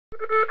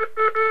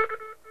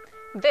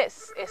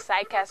This is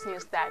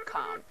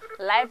SciCastNews.com,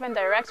 live and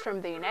direct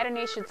from the United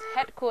Nations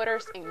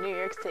headquarters in New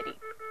York City.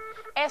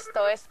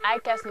 Esto es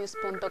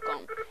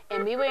SciCastNews.com,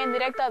 en vivo y en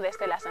directo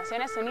desde las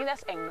Naciones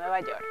Unidas en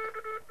Nueva York.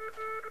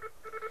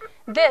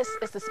 This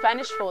is the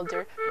Spanish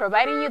folder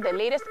providing you the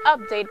latest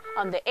update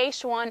on the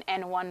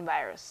H1N1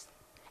 virus.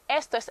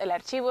 Esto es el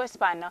archivo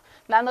hispano,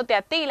 dándote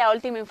a ti la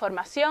última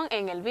información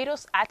en el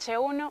virus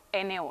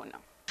H1N1.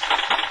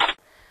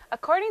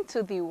 According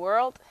to the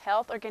World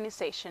Health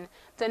Organization,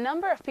 the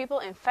number of people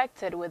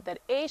infected with the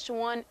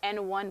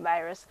H1N1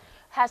 virus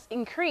has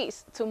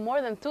increased to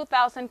more than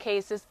 2,000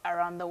 cases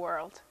around the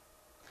world.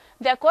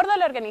 De acuerdo a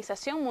la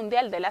Organización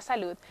Mundial de la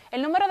Salud,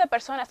 el número de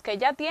personas que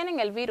ya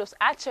tienen el virus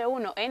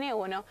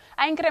H1N1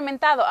 ha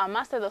incrementado a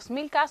más de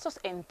 2,000 casos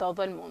en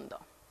todo el mundo.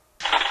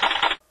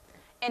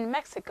 In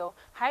Mexico,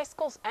 high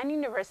schools and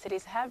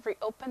universities have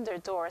reopened their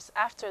doors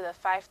after the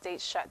 5-day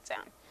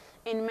shutdown.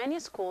 In many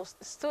schools,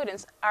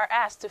 students are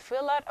asked to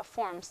fill out a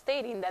form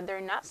stating that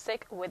they're not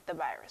sick with the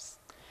virus.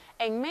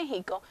 En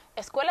México,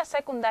 escuelas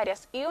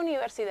secundarias y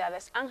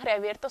universidades han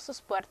reabierto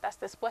sus puertas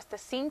después de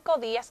 5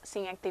 días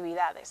sin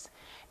actividades.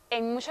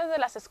 En muchas de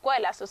las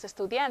escuelas, los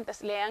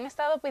estudiantes le han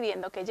estado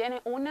pidiendo que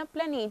llenen una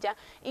planilla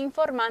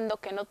informando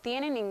que no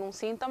tienen ningún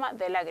síntoma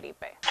de la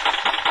gripe.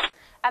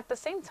 At the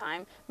same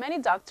time, many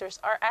doctors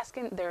are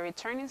asking their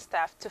returning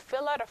staff to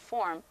fill out a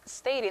form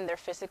stating their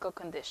physical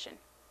condition.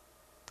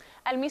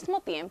 Al mismo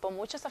tiempo,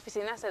 muchas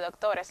oficinas de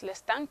doctores le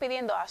están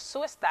pidiendo a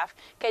su staff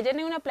que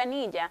llene una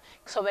planilla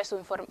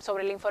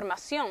sobre la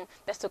información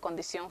de su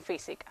condición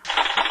física.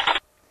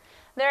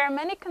 There are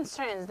many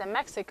concerns that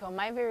Mexico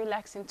might be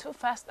relaxing too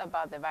fast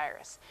about the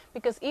virus,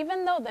 because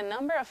even though the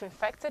number of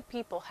infected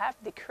people have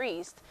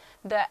decreased,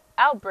 the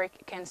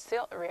outbreak can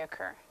still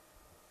reoccur.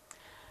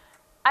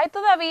 Hay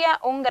todavía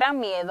un gran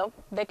miedo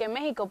de que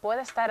México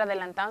pueda estar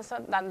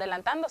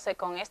adelantándose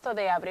con esto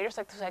de abrir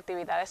sus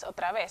actividades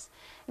otra vez,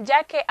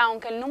 ya que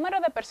aunque el número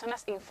de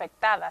personas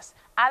infectadas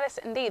ha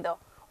descendido,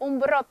 un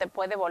brote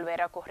puede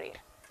volver a ocurrir.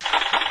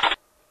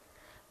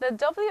 The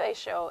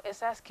WHO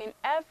is asking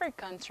every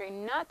country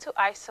not to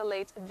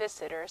isolate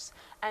visitors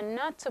and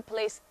not to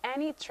place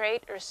any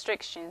trade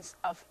restrictions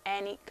of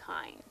any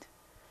kind.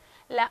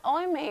 La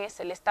OMS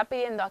le está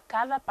pidiendo a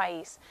cada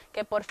país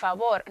que por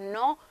favor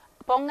no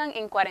pongan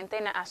en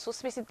cuarentena a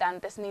sus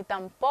visitantes ni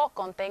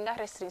tampoco tengan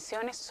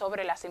restricciones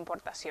sobre las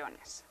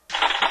importaciones.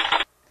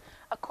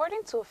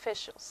 According to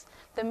officials,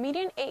 the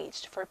median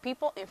age for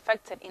people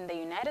infected in the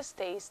United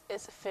States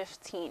is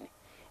 15.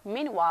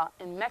 Meanwhile,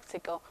 in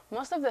Mexico,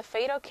 most of the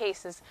fatal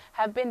cases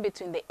have been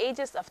between the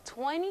ages of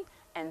 20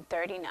 and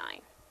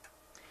 39.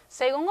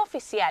 Según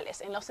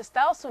oficiales, en los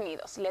Estados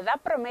Unidos, la edad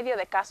promedio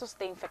de casos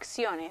de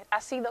infecciones ha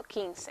sido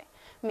 15.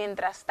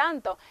 Mientras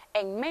tanto,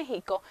 en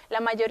México, la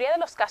mayoría de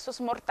los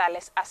casos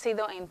mortales ha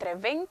sido entre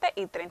 20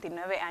 y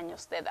 39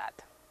 años de edad.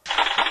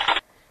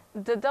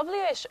 The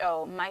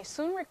WHO might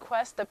soon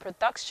request the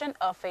production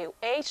of a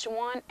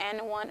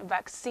H1N1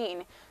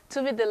 vaccine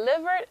to be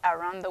delivered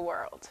around the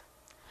world.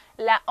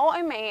 La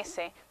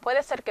OMS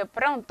puede ser que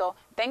pronto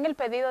tenga el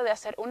pedido de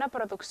hacer una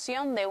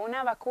producción de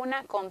una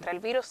vacuna contra el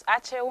virus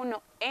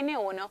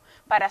H1N1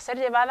 para ser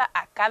llevada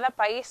a cada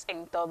país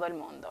en todo el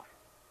mundo.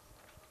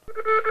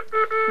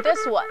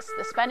 This was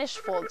the Spanish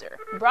folder,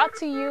 brought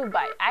to you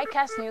by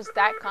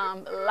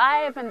SciCastNews.com,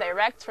 live and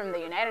direct from the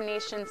United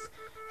Nations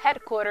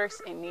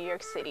headquarters in New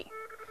York City.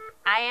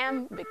 I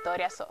am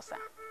Victoria Sosa.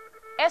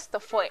 Esto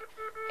fue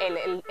el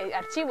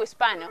archivo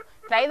hispano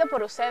traído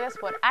por ustedes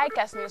por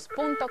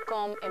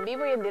SciCastNews.com en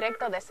vivo y en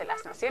directo desde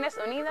las Naciones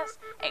Unidas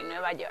en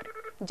Nueva York.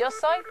 Yo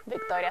soy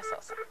Victoria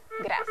Sosa.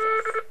 Gracias.